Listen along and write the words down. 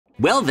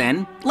Well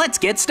then, let's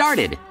get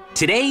started.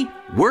 Today,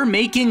 we're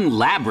making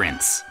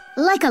labyrinths.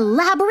 Like a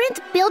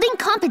labyrinth building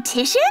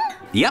competition?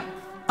 Yep.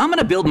 I'm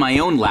gonna build my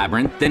own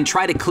labyrinth, then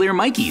try to clear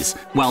Mikey's,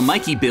 while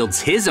Mikey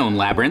builds his own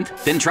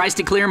labyrinth, then tries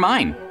to clear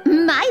mine.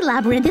 My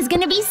labyrinth is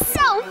gonna be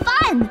so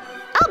fun!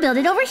 I'll build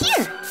it over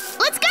here.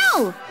 Let's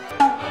go!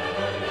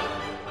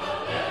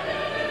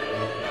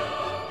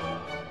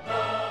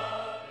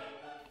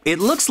 It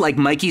looks like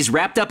Mikey's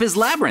wrapped up his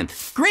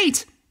labyrinth.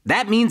 Great!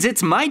 That means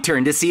it's my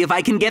turn to see if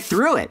I can get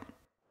through it.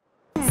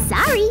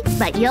 Sorry,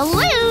 but you'll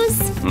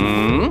lose.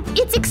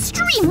 It's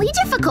extremely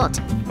difficult.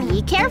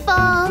 Be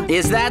careful.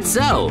 Is that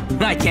so?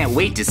 I can't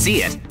wait to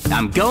see it.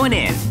 I'm going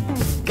in.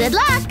 Good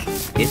luck.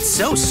 It's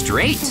so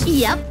straight.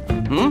 Yep.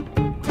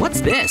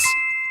 What's this?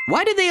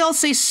 Why did they all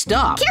say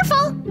stop?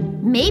 Careful.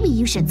 Maybe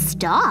you should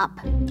stop.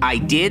 I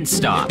did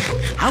stop.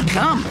 How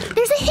come?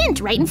 There's a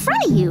hint right in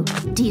front of you.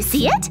 Do you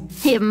see it?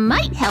 It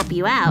might help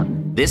you out.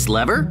 This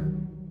lever?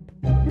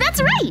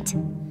 That's right.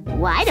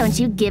 Why don't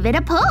you give it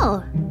a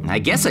pull? I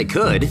guess I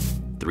could.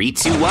 3,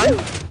 2, 1.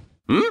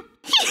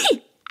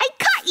 I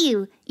caught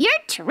you. You're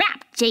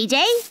trapped,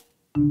 JJ.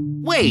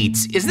 Wait,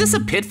 is this a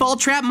pitfall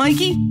trap,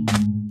 Mikey?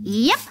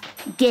 Yep.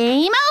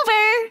 Game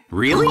over.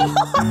 Really?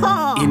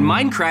 In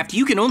Minecraft,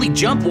 you can only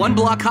jump 1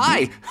 block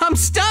high. I'm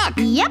stuck.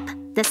 Yep.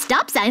 The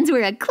stop signs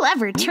were a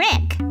clever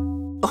trick.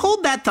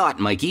 Hold that thought,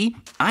 Mikey.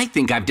 I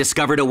think I've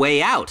discovered a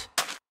way out.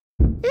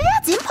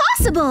 That's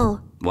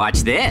impossible.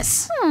 Watch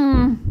this.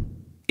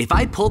 If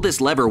I pull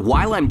this lever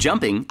while I'm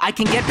jumping, I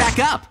can get back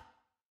up.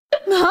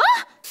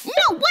 Huh?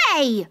 No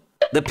way!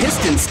 The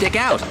pistons stick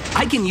out.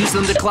 I can use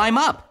them to climb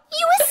up.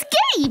 You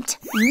escaped!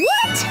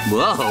 What?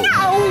 Whoa.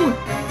 No!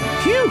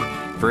 Phew.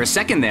 For a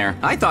second there,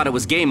 I thought it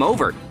was game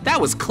over.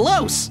 That was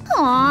close.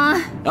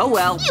 Aw. Oh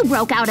well. You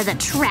broke out of the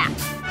trap.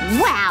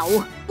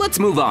 Wow. Let's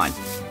move on.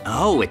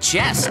 Oh, a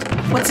chest.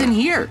 What's in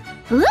here?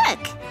 Look.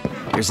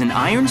 There's an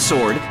iron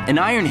sword, an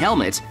iron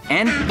helmet,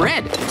 and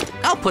bread.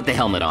 I'll put the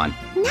helmet on.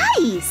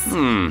 Nice.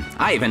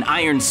 I have an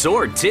iron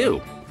sword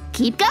too.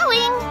 Keep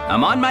going.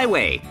 I'm on my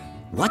way.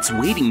 What's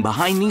waiting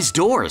behind these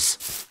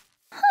doors?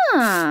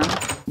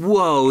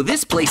 Whoa,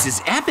 this place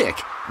is epic.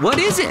 What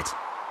is it?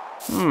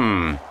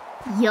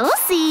 You'll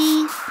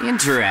see.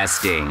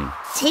 Interesting.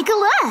 Take a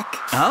look.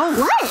 Oh.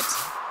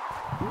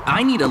 What?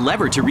 I need a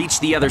lever to reach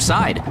the other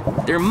side.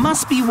 There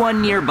must be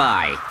one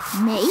nearby.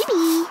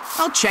 Maybe.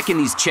 I'll check in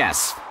these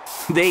chests.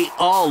 They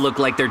all look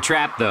like they're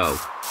trapped though.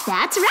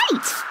 That's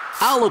right.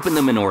 I'll open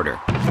them in order.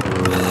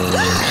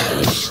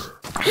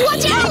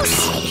 Watch out!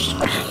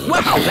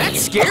 Wow, that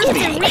scared It's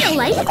me. a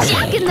real-life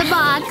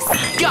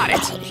Jack-in-the-Box. Got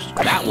it.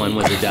 That one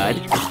was a dud.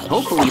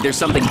 Hopefully there's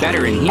something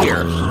better in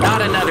here.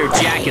 Not another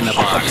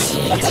Jack-in-the-Box.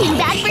 Too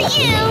bad for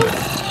you.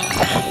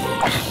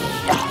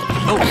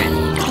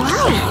 Open.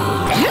 Wow,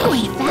 you're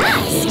going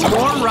fast.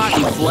 More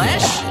rotten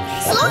flesh?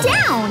 Slow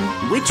down.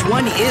 Which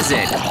one is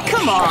it?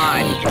 Come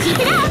on. Keep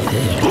it up.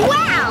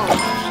 Wow.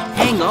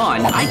 Hang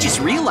on, I just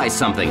realized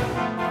something.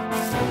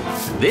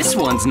 This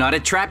one's not a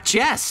trapped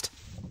chest.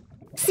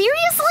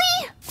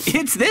 Seriously?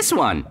 It's this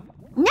one.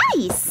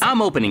 Nice. I'm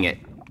opening it.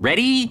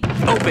 Ready?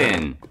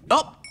 Open.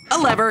 Oh, a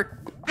lever.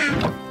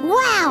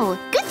 Wow,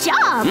 good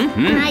job.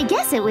 I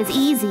guess it was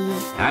easy.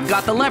 I've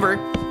got the lever.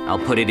 I'll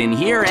put it in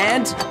here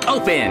and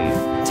open.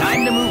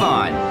 Time to move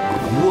on.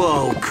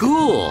 Whoa,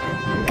 cool.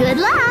 Good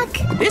luck.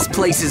 This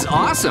place is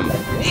awesome.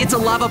 It's a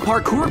lava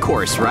parkour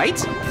course, right?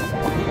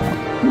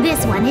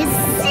 This one is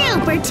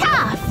super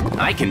tough.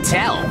 I can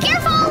tell.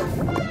 Careful.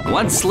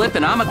 One slip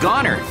and I'm a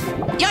goner.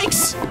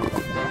 Yikes!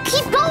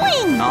 Keep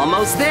going.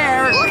 Almost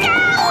there. Look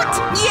out.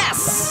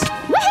 Yes!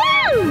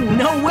 Woohoo!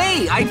 No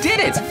way, I did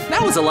it.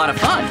 That was a lot of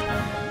fun.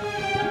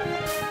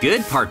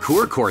 Good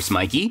parkour course,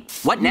 Mikey.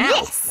 What now?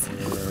 This.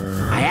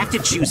 I have to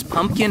choose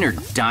pumpkin or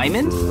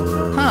diamond?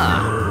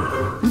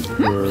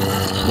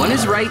 One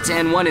is right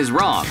and one is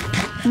wrong.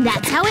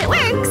 That's how it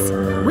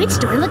works. Which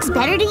door looks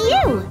better to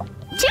you?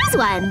 Choose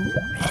one.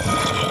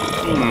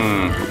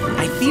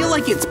 I feel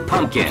like it's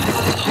pumpkin.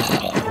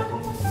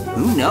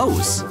 Who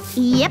knows?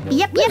 Yep.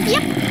 Your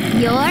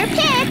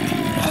pick.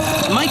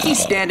 Mikey's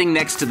standing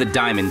next to the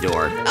diamond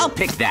door. I'll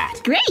pick that.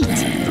 Great.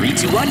 3,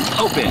 2, 1,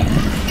 open.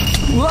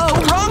 Whoa,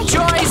 wrong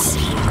choice!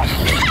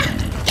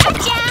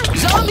 Gotcha.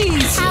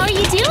 Zombies! How are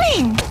you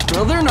doing?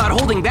 Well, they're not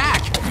holding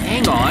back.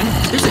 Hang on,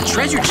 there's a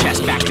treasure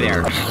chest back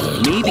there.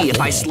 Maybe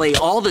if I slay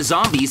all the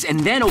zombies and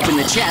then open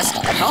the chest,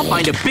 I'll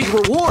find a big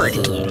reward.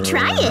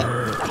 Try it.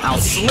 I'll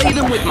slay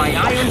them with my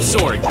iron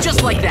sword,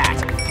 just like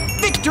that.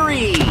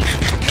 Victory!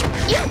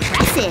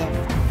 Impressive.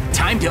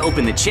 Time to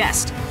open the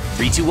chest.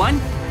 3, 2,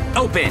 1,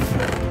 open.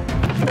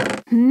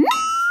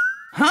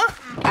 Huh?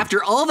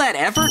 After all that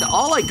effort,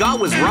 all I got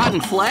was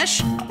rotten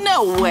flesh?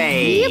 No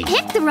way! You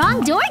picked the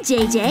wrong door,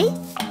 JJ.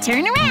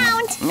 Turn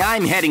around.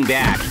 I'm heading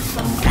back.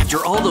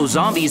 After all those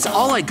zombies,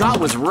 all I got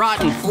was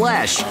rotten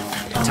flesh.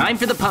 Time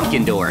for the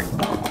pumpkin door.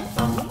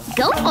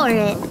 Go for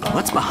it.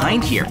 What's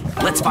behind here?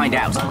 Let's find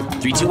out.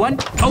 3, 2, 1,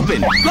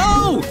 open.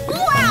 Go!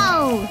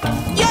 Wow!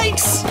 Yikes!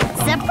 Yikes!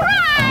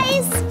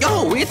 Surprise!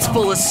 Oh, it's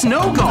full of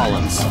snow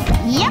golems.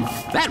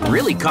 Yep. That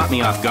really caught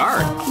me off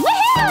guard.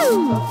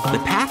 Woohoo! The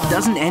path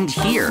doesn't end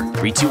here.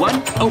 3, 2, 1,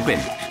 open.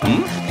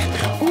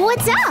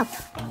 What's up?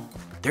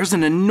 There's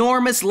an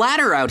enormous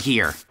ladder out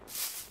here.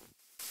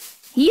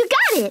 You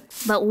got it.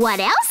 But what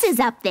else is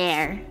up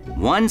there?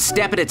 One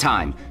step at a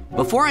time.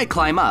 Before I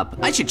climb up,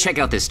 I should check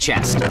out this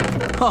chest.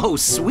 Oh,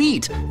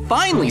 sweet!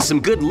 Finally, some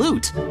good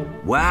loot.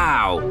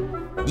 Wow!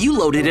 You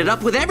loaded it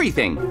up with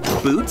everything.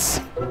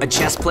 Boots, a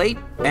chest plate,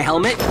 a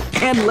helmet,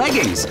 and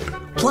leggings.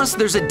 Plus,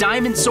 there's a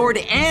diamond sword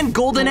and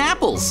golden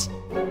apples.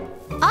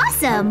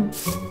 Awesome.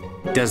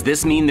 Does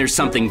this mean there's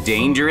something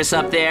dangerous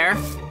up there?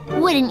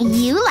 Wouldn't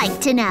you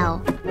like to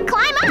know?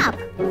 Climb up.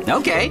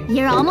 Okay.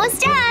 You're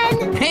almost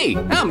done. Hey,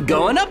 I'm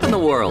going up in the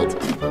world.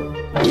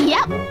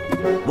 Yep.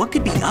 What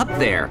could be up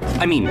there?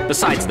 I mean,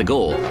 besides the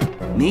gold.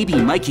 Maybe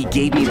Mikey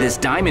gave me this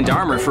diamond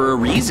armor for a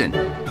reason.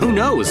 Who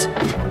knows?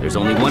 There's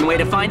only one way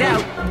to find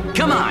out.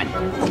 Come on.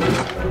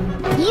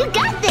 You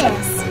got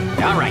this.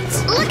 All right.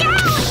 Look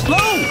out!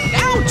 Whoa!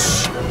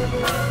 Ouch!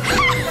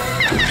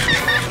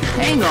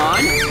 Hang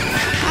on.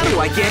 How do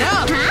I get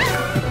up? Huh?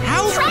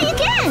 How? Try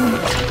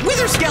again.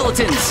 Wither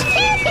skeletons!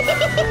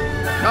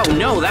 Oh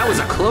no, that was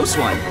a close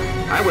one.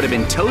 I would have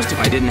been toast if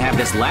I didn't have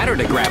this ladder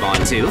to grab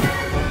onto.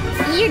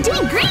 You're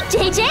doing great,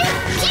 JJ.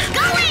 Keep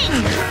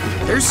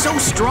going. They're so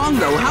strong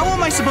though, how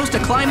am I supposed to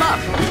climb up?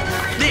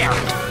 There!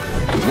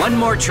 One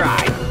more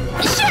try.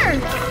 Sure.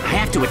 I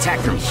have to attack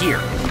from here.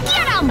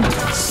 Get him.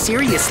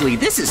 Seriously,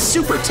 this is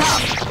super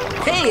tough.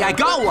 Hey, I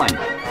got one.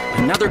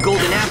 Another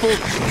golden apple.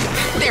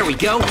 There we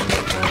go.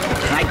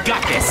 I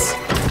got this.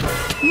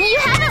 You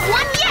haven't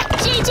won yet,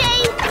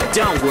 JJ.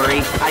 Don't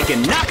worry, I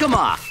can knock them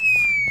off.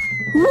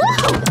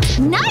 Whoa!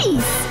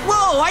 Nice.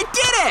 Whoa, I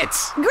did it!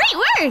 Great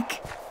work.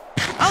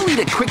 I'll eat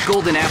a quick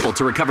golden apple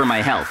to recover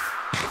my health.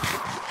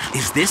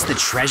 Is this the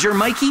treasure,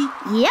 Mikey?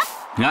 Yep.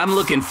 I'm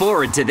looking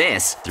forward to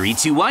this. 3,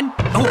 2, 1,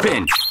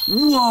 open!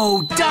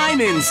 Whoa,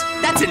 diamonds!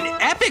 That's an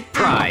epic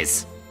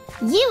prize!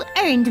 You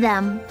earned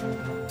them.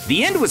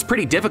 The end was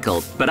pretty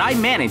difficult, but I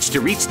managed to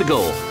reach the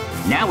goal.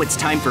 Now it's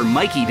time for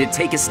Mikey to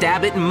take a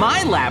stab at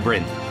my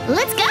labyrinth.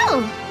 Let's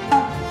go.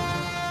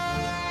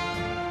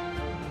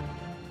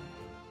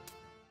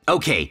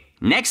 Okay,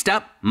 next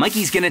up,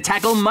 Mikey's gonna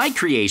tackle my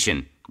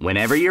creation.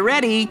 Whenever you're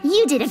ready.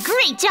 You did a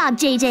great job,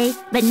 JJ.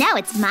 But now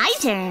it's my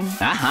turn.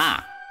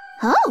 Aha!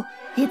 Oh,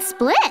 it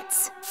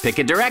splits. Pick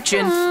a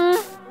direction.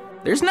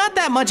 There's not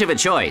that much of a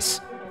choice.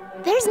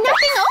 There's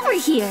nothing over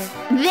here.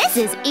 This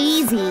is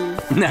easy.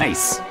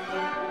 Nice.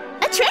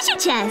 A treasure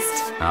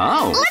chest.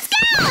 Oh. Let's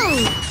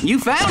go! You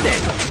found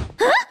it.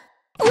 Huh?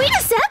 Wait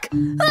a sec.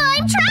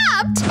 I'm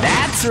trapped.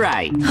 That's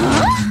right.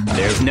 Huh?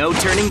 There's no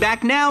turning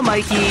back now,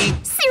 Mikey.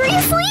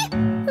 Seriously?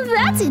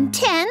 That's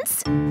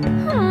intense.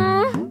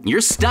 You're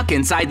stuck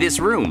inside this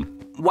room.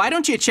 Why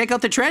don't you check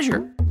out the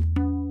treasure?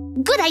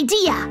 Good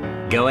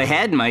idea. Go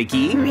ahead,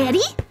 Mikey.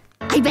 Ready?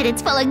 I bet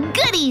it's full of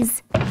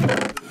goodies.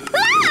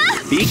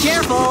 Ah! Be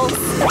careful.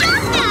 Stop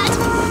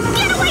that!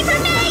 Get away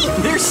from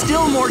me! There's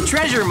still more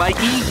treasure,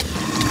 Mikey.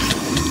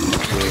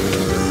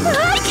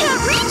 I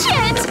can't reach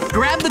it!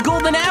 Grab the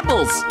golden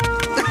apples.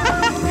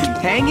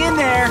 Hang in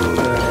there.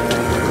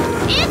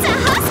 It's a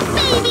husk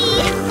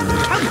baby!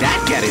 How'd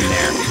that get in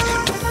there?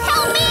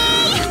 Help me!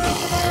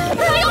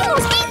 I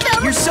almost beat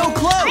them! You're so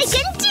close! I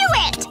can do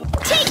it!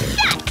 Take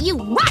that, you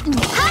rotten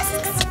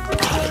husks!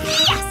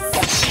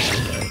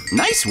 Yes!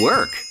 Nice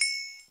work.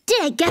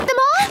 Did I get them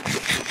all?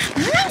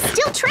 I'm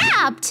still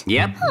trapped.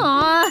 Yep.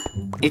 Aw.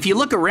 If you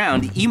look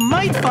around, you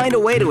might find a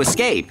way to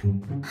escape.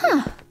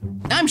 Huh.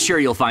 I'm sure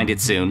you'll find it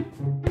soon.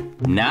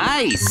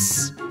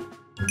 Nice.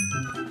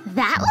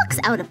 That looks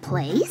out of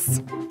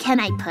place. Can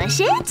I push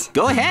it?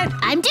 Go ahead.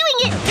 I'm doing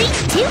it.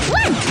 3, 2,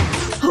 1.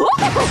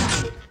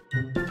 Oh!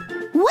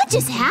 What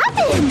just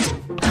happened?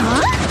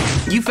 Huh?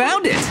 You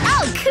found it.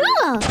 Oh,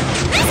 cool.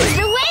 This is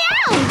the way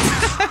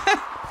out.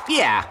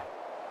 Yeah.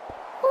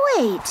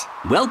 Wait.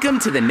 Welcome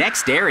to the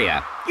next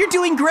area. You're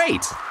doing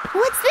great.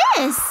 What's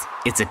this?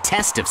 It's a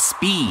test of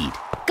speed.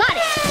 Got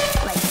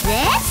it. Like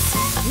this?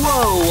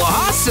 Whoa,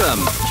 awesome.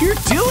 You're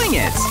doing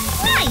it.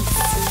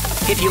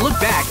 Nice. If you look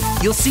back,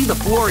 you'll see the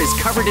floor is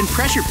covered in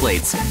pressure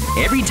plates.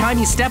 Every time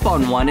you step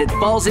on one, it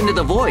falls into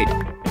the void.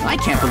 I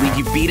can't believe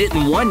you beat it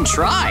in one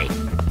try.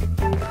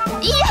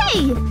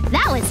 Yay!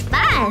 That was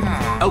fun.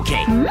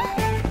 Okay.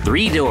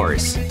 3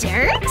 doors.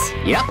 Dirt?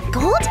 Yep.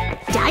 Gold?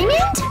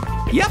 Diamond?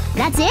 Yep.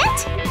 That's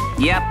it?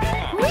 Yep.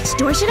 Which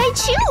door should I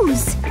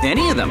choose?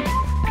 Any of them.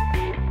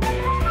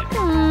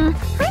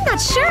 I'm not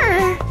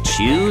sure.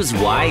 Choose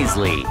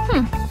wisely.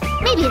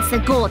 Maybe it's the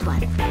gold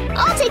one.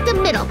 I'll take the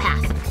middle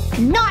path.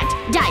 Not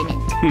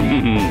diamond.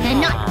 And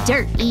not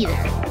dirt either.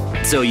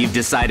 So you've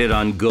decided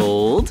on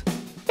gold?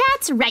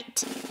 That's right.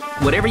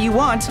 Whatever you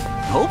want.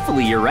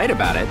 Hopefully you're right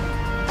about it.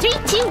 3,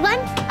 2, 1,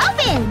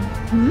 open!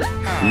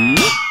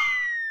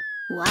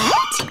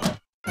 What?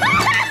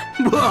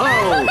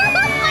 Whoa!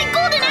 My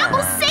golden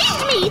apple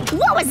saved me!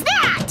 What was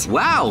that?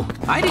 Wow,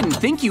 I didn't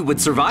think you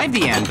would survive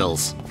the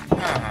anvils.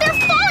 They're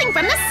falling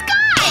from the sky!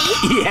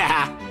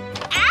 Yeah.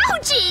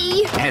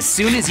 Ouchie! As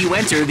soon as you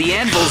enter, the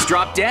anvils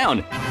drop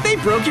down. They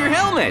broke your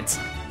helmet.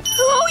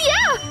 Oh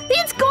yeah,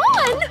 it's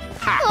gone!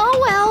 Oh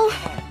well.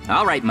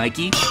 All right,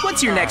 Mikey,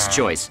 what's your next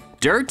choice?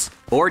 Dirt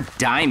or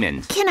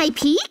diamond? Can I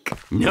peek?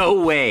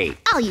 No way.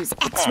 I'll use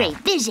X-ray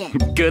vision.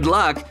 Good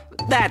luck.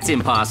 That's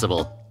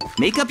impossible.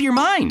 Make up your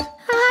mind.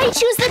 I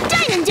choose the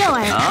diamond door.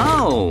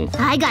 Oh.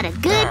 I got a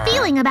good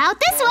feeling about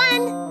this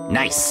one.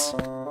 Nice.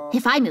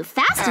 If I move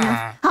fast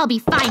enough, I'll be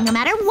fine no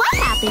matter what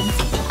happens.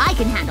 I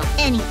can handle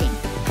anything.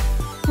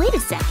 Wait a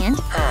second.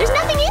 There's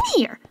nothing in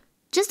here.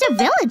 Just a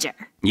villager.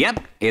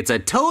 Yep, it's a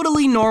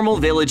totally normal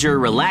villager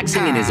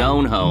relaxing in his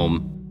own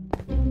home.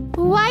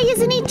 Why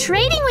isn't he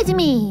trading with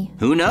me?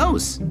 Who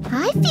knows?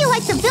 I feel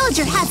like the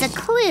villager has a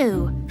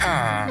clue.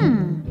 Aha!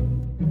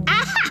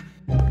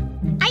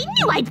 I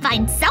knew I'd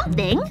find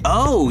something.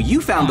 Oh,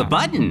 you found the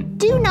button.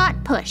 Do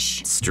not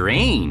push.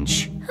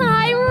 Strange.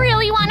 I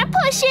really want to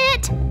push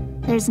it.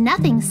 There's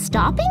nothing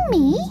stopping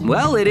me.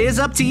 Well, it is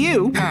up to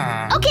you.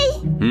 Okay.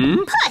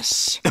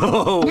 Push.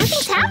 Oh.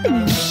 Nothing's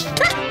happening.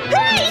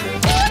 Hey!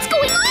 What's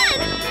going on?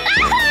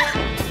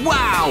 Ah!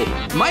 Wow!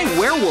 My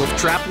werewolf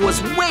trap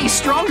was way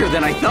stronger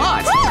than I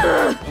thought.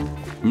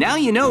 Now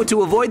you know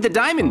to avoid the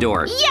diamond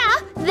door.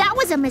 Yeah, that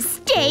was a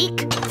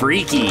mistake.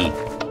 Freaky.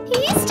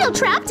 He's still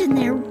trapped in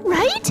there,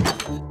 right?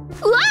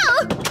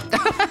 Whoa!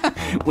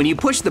 When you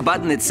pushed the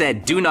button that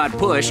said do not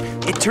push,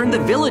 it turned the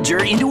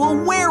villager into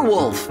a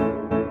werewolf.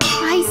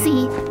 I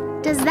see.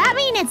 Does that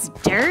mean it's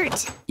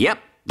dirt? Yep,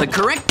 the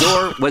correct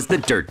door was the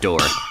dirt door.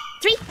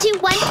 3, 2,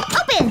 1,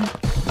 open!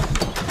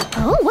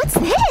 Oh, what's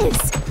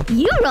this?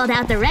 You rolled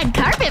out the red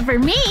carpet for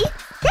me.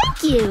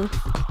 Thank you.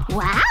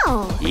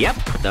 Wow. Yep,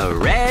 the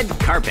red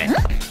carpet.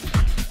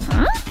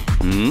 Huh?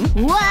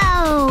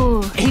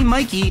 Whoa! Hey,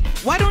 Mikey,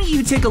 why don't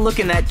you take a look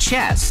in that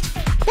chest?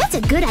 That's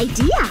a good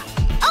idea.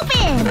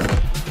 Open!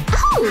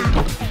 Oh,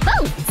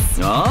 boats.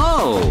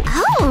 Oh.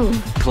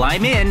 Oh.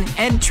 Climb in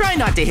and try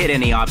not to hit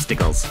any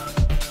obstacles.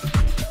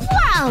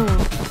 Wow.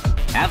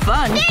 Have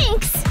fun.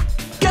 Thanks.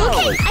 Go.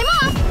 Okay, I'm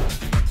off.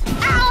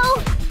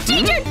 Ow!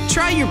 Danger!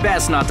 Try your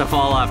best not to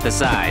fall off the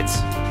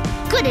sides.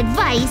 Good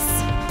advice.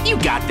 You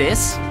got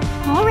this.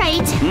 All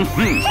right.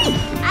 Hey,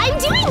 I'm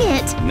doing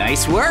it.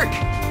 Nice work.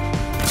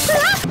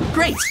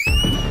 Great.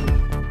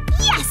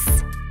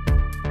 Yes.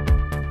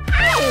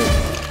 Ow!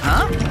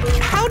 Huh?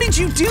 How did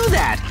you do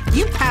that?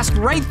 You passed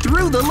right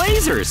through the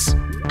lasers.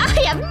 I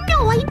have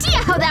no idea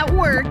how that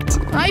worked.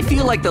 I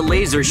feel like the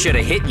laser should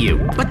have hit you,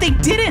 but they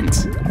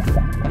didn't.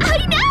 I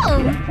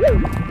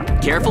know.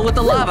 Careful with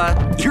the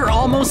lava. You're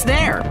almost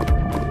there.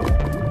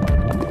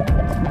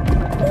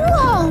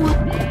 Whoa.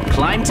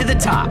 Climb to the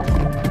top.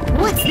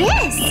 What's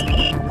this?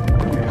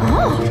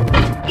 Oh.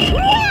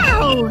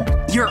 Wow.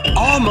 You're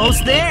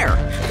almost there.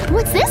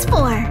 What's this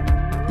for?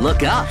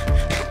 Look up.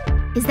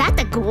 Is that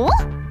the goal?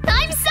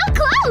 I'm so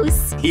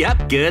close.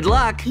 Yep, good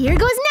luck. Here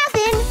goes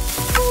nothing.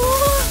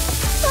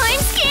 Oh, I'm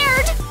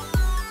scared.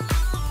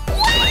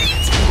 What?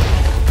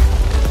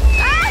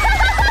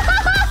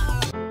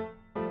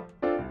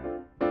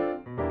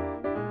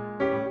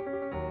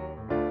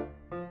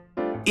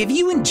 If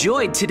you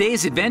enjoyed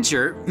today's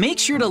adventure, make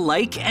sure to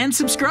like and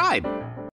subscribe.